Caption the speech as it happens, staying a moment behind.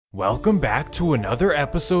Welcome back to another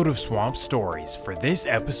episode of Swamp Stories. For this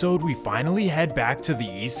episode, we finally head back to the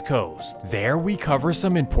East Coast. There, we cover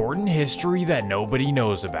some important history that nobody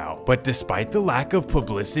knows about. But despite the lack of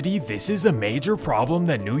publicity, this is a major problem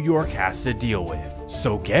that New York has to deal with.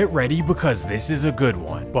 So get ready because this is a good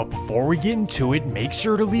one. But before we get into it, make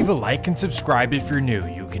sure to leave a like and subscribe if you're new.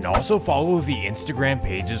 You can also follow the Instagram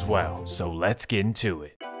page as well. So let's get into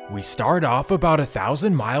it. We start off about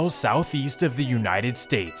 1,000 miles southeast of the United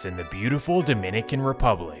States in the beautiful Dominican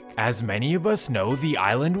Republic. As many of us know, the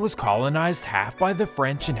island was colonized half by the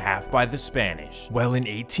French and half by the Spanish. Well, in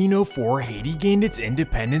 1804, Haiti gained its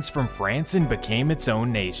independence from France and became its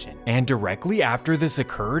own nation. And directly after this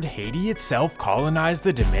occurred, Haiti itself colonized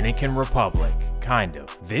the Dominican Republic. Kind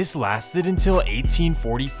of. This lasted until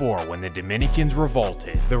 1844 when the Dominicans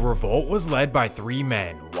revolted. The revolt was led by three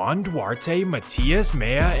men, Juan Duarte, Matias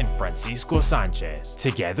Mea, and Francisco Sanchez.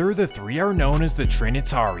 Together, the three are known as the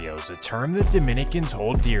Trinitarios, a term that Dominicans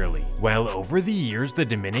hold dearly. Well, over the years, the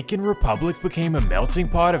Dominican Republic became a melting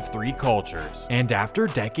pot of three cultures. And after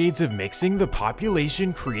decades of mixing, the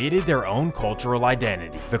population created their own cultural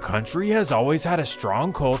identity. The country has always had a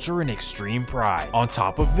strong culture and extreme pride. On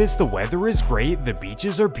top of this, the weather is great, the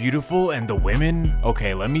beaches are beautiful, and the women...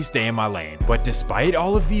 Okay, let me stay in my lane. But despite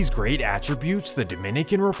all of these great attributes, the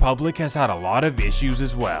Dominican Republic has had a lot of issues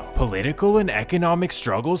as well. Political and economic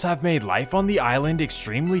struggles have made life on the island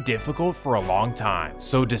extremely difficult for a long time.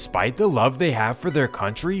 So despite the love they have for their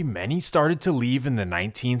country, many started to leave in the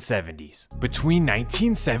 1970s. Between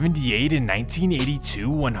 1978 and 1982,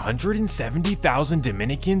 170,000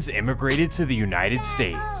 Dominicans immigrated to the United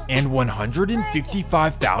States, and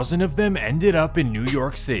 155,000 of them ended up in New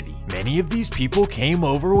York City. Many of these people came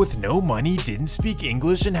over with no money, didn't speak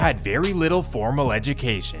English, and had very little formal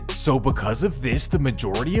education. So because of this, the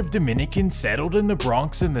majority of Dominicans settled in the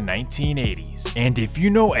Bronx in the 1980s. And if you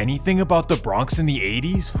know anything about the Bronx in the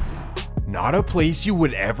 80s, not a place you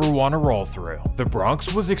would ever want to roll through. The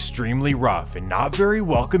Bronx was extremely rough and not very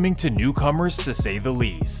welcoming to newcomers, to say the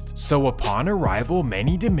least. So upon arrival,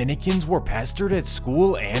 many Dominicans were pestered at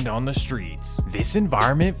school and on the streets. This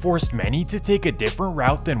environment forced many to take a different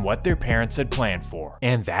route than what their parents had planned for.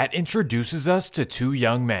 And that introduces us to two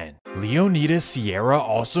young men. Leonidas Sierra,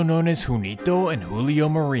 also known as Junito, and Julio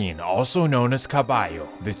Marin, also known as Caballo.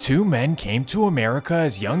 The two men came to America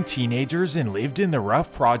as young teenagers and lived in the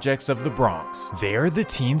rough projects of the Bronx. There, the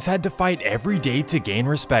teens had to fight every day to gain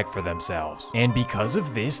respect for themselves. And because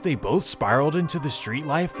of this, they both spiraled into the street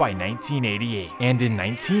life by 1988. And in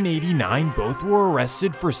 1989, both were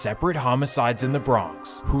arrested for separate homicides in the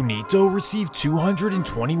Bronx. Junito received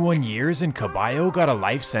 221 years and Caballo got a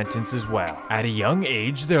life sentence as well. At a young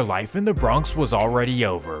age, their life in the Bronx was already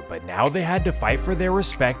over, but now they had to fight for their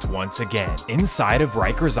respect once again. Inside of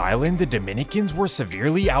Rikers Island, the Dominicans were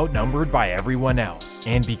severely outnumbered by everyone else,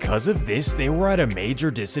 and because of this, they were at a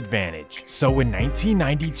major disadvantage. So in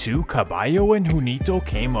 1992, Caballo and Junito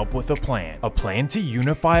came up with a plan to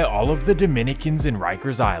unify all of the Dominicans in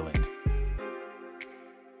Rikers Island.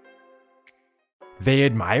 They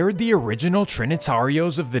admired the original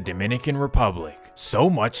Trinitarios of the Dominican Republic,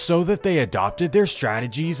 so much so that they adopted their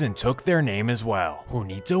strategies and took their name as well.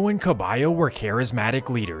 Junito and Caballo were charismatic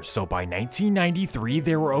leaders, so by 1993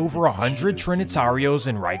 there were over 100 Trinitarios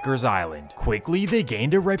in Rikers Island. Quickly, they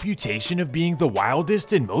gained a reputation of being the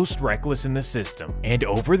wildest and most reckless in the system. And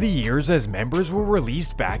over the years, as members were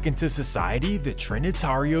released back into society, the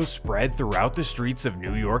Trinitarios spread throughout the streets of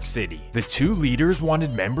New York City. The two leaders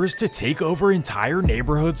wanted members to take over entire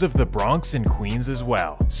neighborhoods of the Bronx and Queens as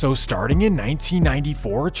well. So starting in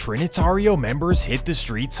 1994, Trinitario members hit the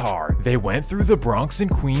streets hard. They went through the Bronx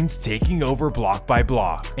and Queens, taking over block by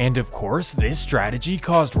block. And of course, this strategy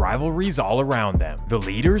caused rivalries all around them. The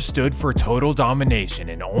leaders stood for total domination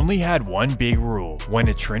and only had one big rule: when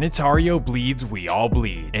a Trinitario bleeds, we all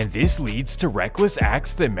bleed. And this leads to reckless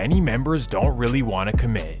acts that many members don't really want to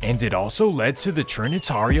commit. And it also led to the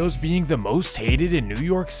Trinitarios being the most hated in New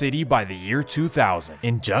York City by the year 2000.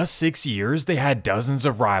 In just 6 years, they had dozens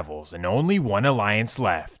of rivals and only one alliance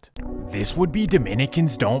left. This would be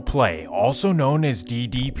Dominicans Don't Play, also known as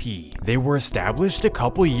DDP. They were established a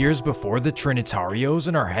couple years before the Trinitarios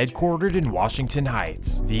and are headquartered in Washington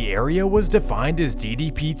Heights. The area was defined as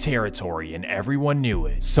DDP territory and everyone knew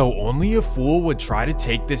it, so only a fool would try to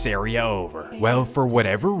take this area over. Well, for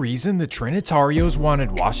whatever reason, the Trinitarios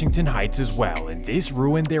wanted Washington Heights as well, and this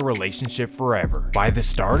ruined their relationship forever. By the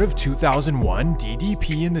start of 2001,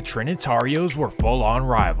 DDP and the Trinitarios were full-on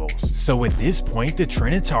rivals. So at this point, the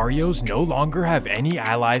Trinitarios no longer have any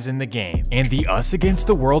allies in the game, and the us against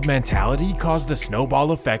the world mentality caused a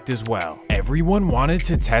snowball effect as well. Everyone wanted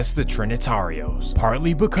to test the Trinitarios,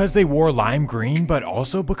 partly because they wore lime green, but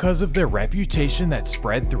also because of their reputation that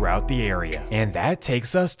spread throughout the area. And that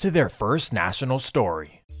takes us to their first national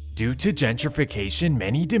story. Due to gentrification,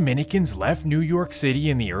 many Dominicans left New York City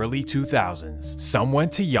in the early 2000s. Some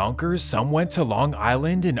went to Yonkers, some went to Long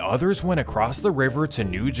Island, and others went across the river to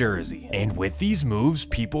New Jersey. And with these moves,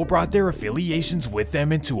 people brought their affiliations with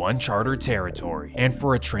them into uncharted territory. And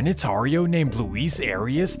for a Trinitario named Luis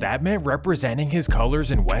Arias, that meant representing his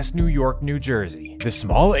colors in West New York, New Jersey. The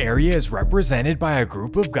small area is represented by a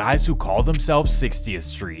group of guys who call themselves 60th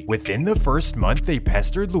Street. Within the first month, they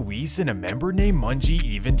pestered Luis, and a member named Mungie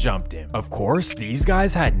even jumped him. Of course, these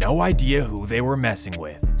guys had no idea who they were messing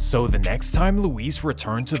with. So the next time Luis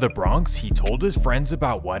returned to the Bronx, he told his friends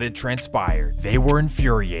about what had transpired. They were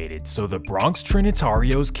infuriated, so the Bronx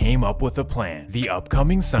Trinitarios came up with a plan. The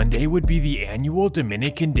upcoming Sunday would be the annual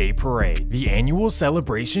Dominican Day Parade. The annual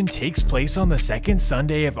celebration takes place on the second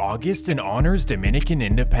Sunday of August and honors Dominican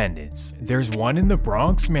independence. There's one in the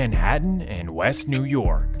Bronx, Manhattan, and West New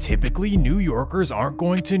York. Typically, New Yorkers aren't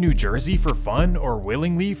going to New Jersey for fun or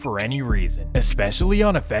willingly for any reason, especially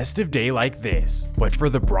on a festive day like this. But for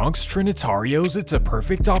the Bronx Trinitarios, it's a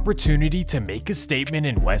perfect opportunity to make a statement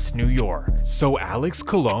in West New York. So Alex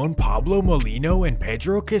Colon, Pablo Molino, and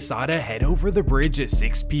Pedro Quesada head over the bridge at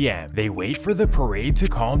 6 p.m. They wait for the parade to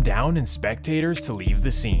calm down and spectators to leave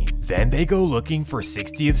the scene. Then they go looking for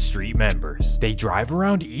 60th Street members. They drive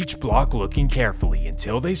around each block looking carefully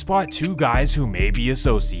until they spot two guys who may be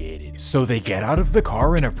associated. So they get out of the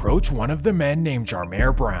car and approach one of the men named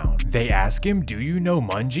Jarmer Brown. They ask him, "Do you know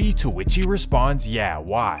Mungie?" To which he responds, "Yeah,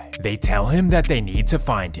 why?" They tell him that they need to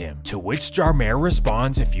find him, to which Jarmer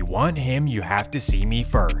responds, "If you want him, you have to see me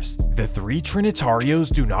first." The three Trinitarios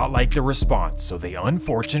do not like the response, so they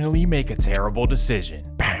unfortunately make a terrible decision.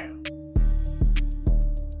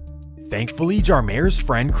 Thankfully, Jarmer's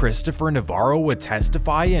friend Christopher Navarro would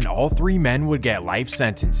testify and all three men would get life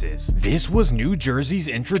sentences. This was New Jersey's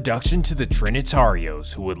introduction to the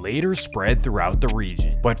Trinitarios, who would later spread throughout the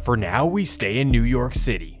region. But for now, we stay in New York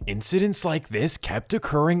City. Incidents like this kept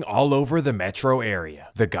occurring all over the metro area.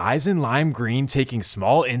 The guys in lime green taking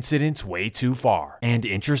small incidents way too far. And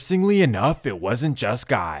interestingly enough, it wasn't just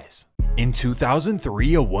guys. In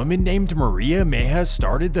 2003, a woman named Maria Meja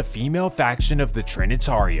started the female faction of the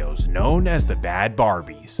Trinitarios, known as the Bad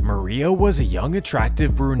Barbies. Maria was a young,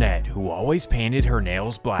 attractive brunette who always painted her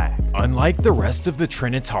nails black. Unlike the rest of the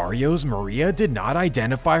Trinitarios, Maria did not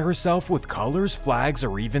identify herself with colors, flags,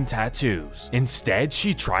 or even tattoos. Instead,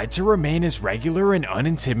 she tried to remain as regular and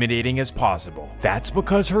unintimidating as possible. That's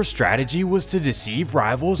because her strategy was to deceive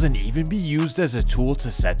rivals and even be used as a tool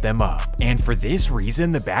to set them up. And for this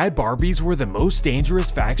reason, the Bad Barbies were the most dangerous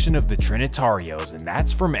faction of the Trinitarios, and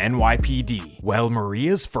that's from NYPD. Well,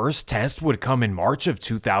 Maria's first test would come in March of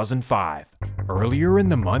 2005. Earlier in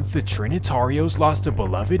the month, the Trinitarios lost a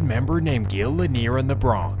beloved member named Gil Lanier in the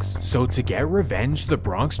Bronx. So to get revenge, the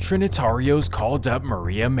Bronx Trinitarios called up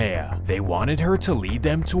Maria Meja. They wanted her to lead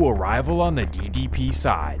them to a rival on the DDP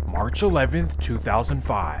side. March 11th,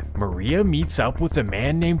 2005. Maria meets up with a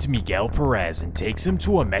man named Miguel Perez and takes him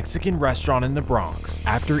to a Mexican restaurant in the Bronx.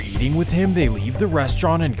 After eating with him, they leave the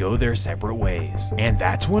restaurant and go their separate ways. And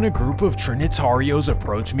that's when a group of Trinitarios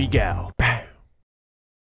approach Miguel.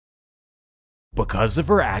 Because of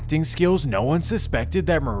her acting skills, no one suspected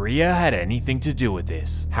that Maria had anything to do with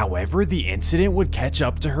this. However, the incident would catch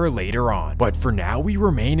up to her later on. But for now, we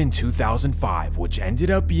remain in 2005, which ended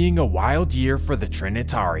up being a wild year for the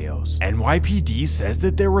Trinitarios. NYPD says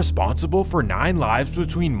that they're responsible for 9 lives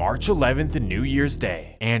between March 11th and New Year's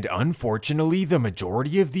Day. And unfortunately, the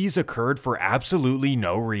majority of these occurred for absolutely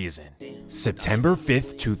no reason. September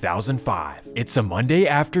 5th, 2005. It's a Monday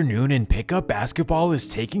afternoon and pickup basketball is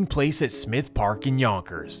taking place at Smith Park in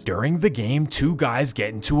Yonkers. During the game, 2 guys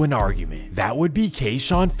get into an argument. That would be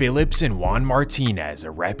Kayshawn Phillips and Juan Martinez,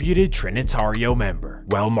 a reputed Trinitario member.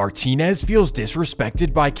 Well, Martinez feels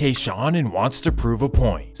disrespected by Kayshawn and wants to prove a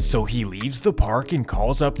point. So he leaves the park and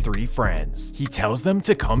calls up 3 friends. He tells them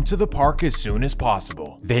to come to the park as soon as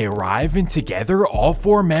possible. They arrive and together all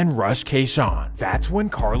 4 men rush Kayshawn. That's when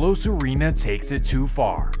Carlos Urena takes it too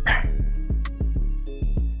far.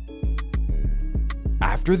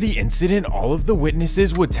 After the incident, all of the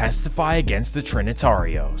witnesses would testify against the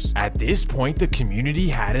Trinitarios. At this point, the community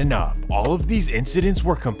had enough. All of these incidents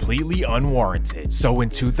were completely unwarranted. So in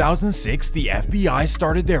 2006, the FBI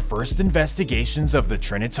started their first investigations of the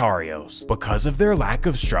Trinitarios. Because of their lack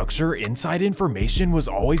of structure, inside information was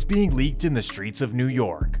always being leaked in the streets of New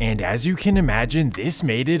York. And as you can imagine, this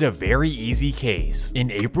made it a very easy case.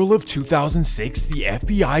 In April of 2006, the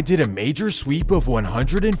FBI did a major sweep of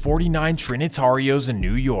 149 Trinitarios in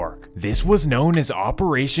New York. This was known as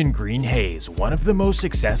Operation Green Haze, one of the most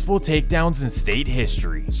successful takedowns in state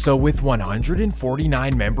history. So with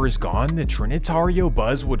 149 members gone, the Trinitario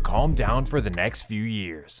buzz would calm down for the next few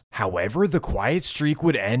years. However, the quiet streak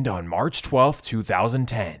would end on March 12,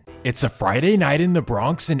 2010. It's a Friday night in the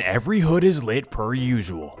Bronx and every hood is lit per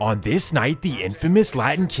usual. On this night, the infamous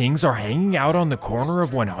Latin Kings are hanging out on the corner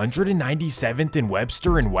of 197th and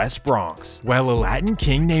Webster in West Bronx. Well, a Latin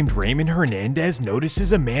King named Raymond Hernandez notices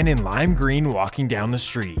a man in lime green walking down the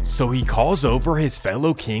street. So he calls over his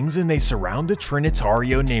fellow Kings and they surround a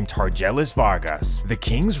Trinitario named Targelis Vargas. The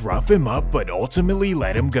Kings rough him up but ultimately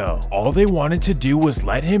let him go. All they wanted to do was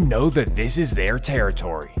let him know that this is their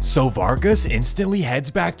territory. So Vargas instantly heads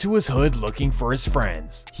back to his hood looking for his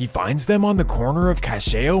friends. He finds them on the corner of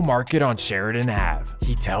Cacheo Market on Sheridan Ave.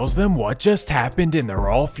 He tells them what just happened and they're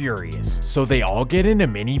all furious. So they all get in a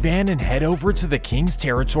minivan and head over to the King's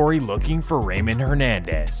territory looking for Raymond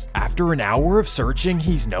Hernandez. After an hour of searching,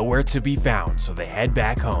 he's nowhere to be found, so they head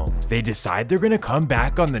back home. They decide they're gonna come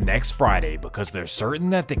back on the next Friday because they're certain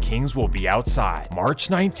that the Kings will be outside. March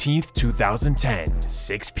 19th, 2010,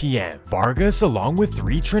 6 p.m. Vargas along with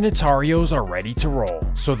 3 Trinitarios are ready to roll.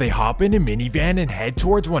 So they hop in a minivan and head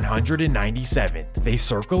towards 197th. They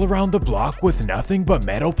circle around the block with nothing but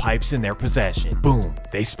metal pipes in their possession. Boom!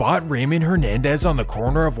 They spot Raymond Hernandez on the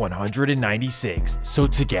corner of 196th. So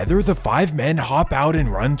together the 5 men hop out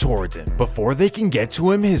and run towards him. Before they can get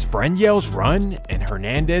to him, his friend yells "run" and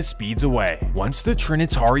Hernandez speeds away. Once the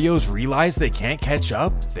Trinitarios realize they can't catch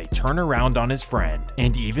up, they turn around on his friend.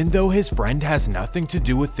 And even though his friend has nothing to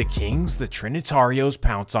do with the Kings, the Trinitarios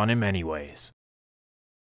pounce on him anyways.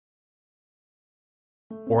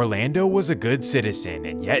 Orlando was a good citizen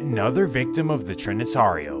and yet another victim of the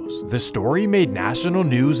Trinitarios. The story made national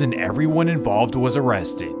news and everyone involved was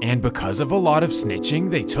arrested, and because of a lot of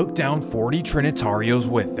snitching, they took down 40 Trinitarios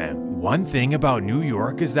with them. One thing about New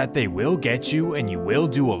York is that they will get you and you will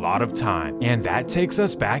do a lot of time, and that takes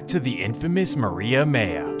us back to the infamous Maria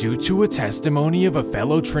Mea. Due to a testimony of a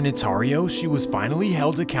fellow Trinitario, she was finally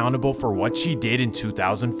held accountable for what she did in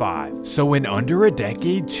 2005. So in under a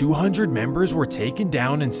decade, 200 members were taken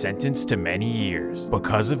down and sentenced to many years.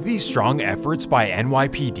 Because of these strong efforts by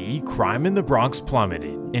NYPD, crime in the Bronx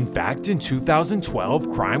plummeted. In fact, in 2012,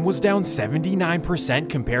 crime was down 79%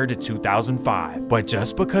 compared to 2005. But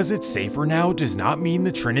just because it's safer now does not mean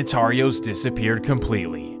the Trinitarios disappeared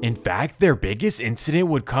completely. In fact, their biggest incident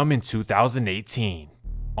would come in 2018.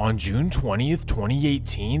 On June 20th,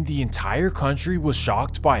 2018, the entire country was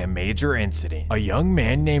shocked by a major incident. A young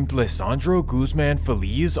man named Lisandro Guzman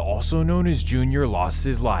Feliz, also known as Junior, lost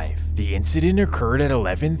his life. The incident occurred at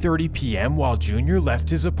 11:30 p.m. while Junior left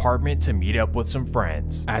his apartment to meet up with some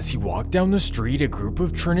friends. As he walked down the street, a group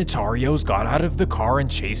of Trinitarios got out of the car and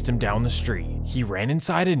chased him down the street. He ran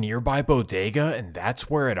inside a nearby bodega, and that's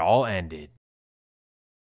where it all ended.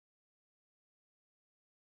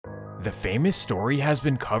 The famous story has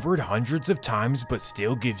been covered hundreds of times but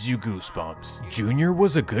still gives you goosebumps. Junior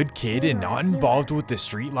was a good kid and not involved with the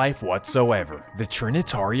street life whatsoever. The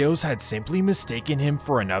Trinitarios had simply mistaken him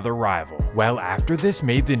for another rival. Well, after this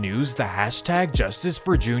made the news, the hashtag Justice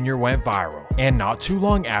for Junior went viral. And not too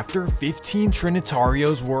long after, 15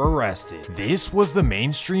 Trinitarios were arrested. This was the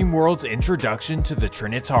mainstream world's introduction to the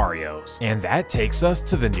Trinitarios. And that takes us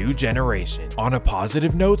to the new generation. On a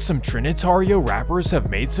positive note, some Trinitario rappers have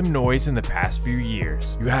made some noise in the past few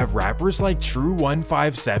years. You have rappers like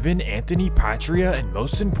True157, Anthony Patria, and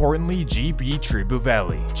most importantly GB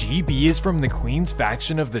Tribuvelli. GB is from the Queens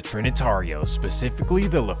faction of the Trinitarios, specifically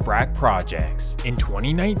the Lafrac Projects. In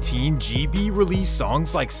 2019, GB released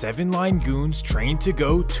songs like 7 Line Goons, Train to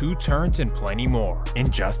Go, 2 Turns, and plenty more. In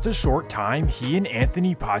just a short time, he and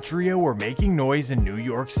Anthony Patria were making noise in New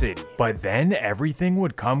York City. But then everything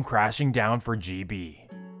would come crashing down for GB.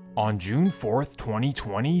 On June 4th,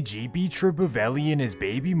 2020, GB Tribuvelli and his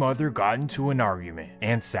baby mother got into an argument,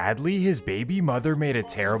 and sadly, his baby mother made a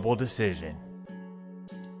terrible decision.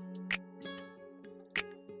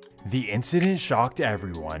 The incident shocked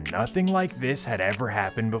everyone. Nothing like this had ever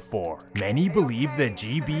happened before. Many believed that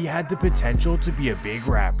GB had the potential to be a big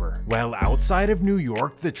rapper. Well, outside of New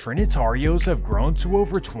York, the Trinitarios have grown to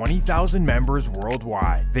over 20,000 members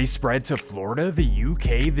worldwide. They spread to Florida, the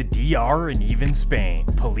UK, the DR, and even Spain.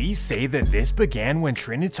 Police say that this began when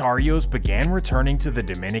Trinitarios began returning to the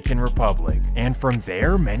Dominican Republic. And from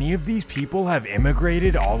there, many of these people have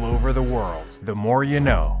immigrated all over the world. The more you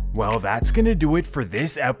know. Well, that's gonna do it for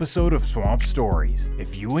this episode of Swamp Stories.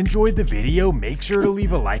 If you enjoyed the video, make sure to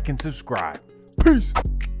leave a like and subscribe. Peace!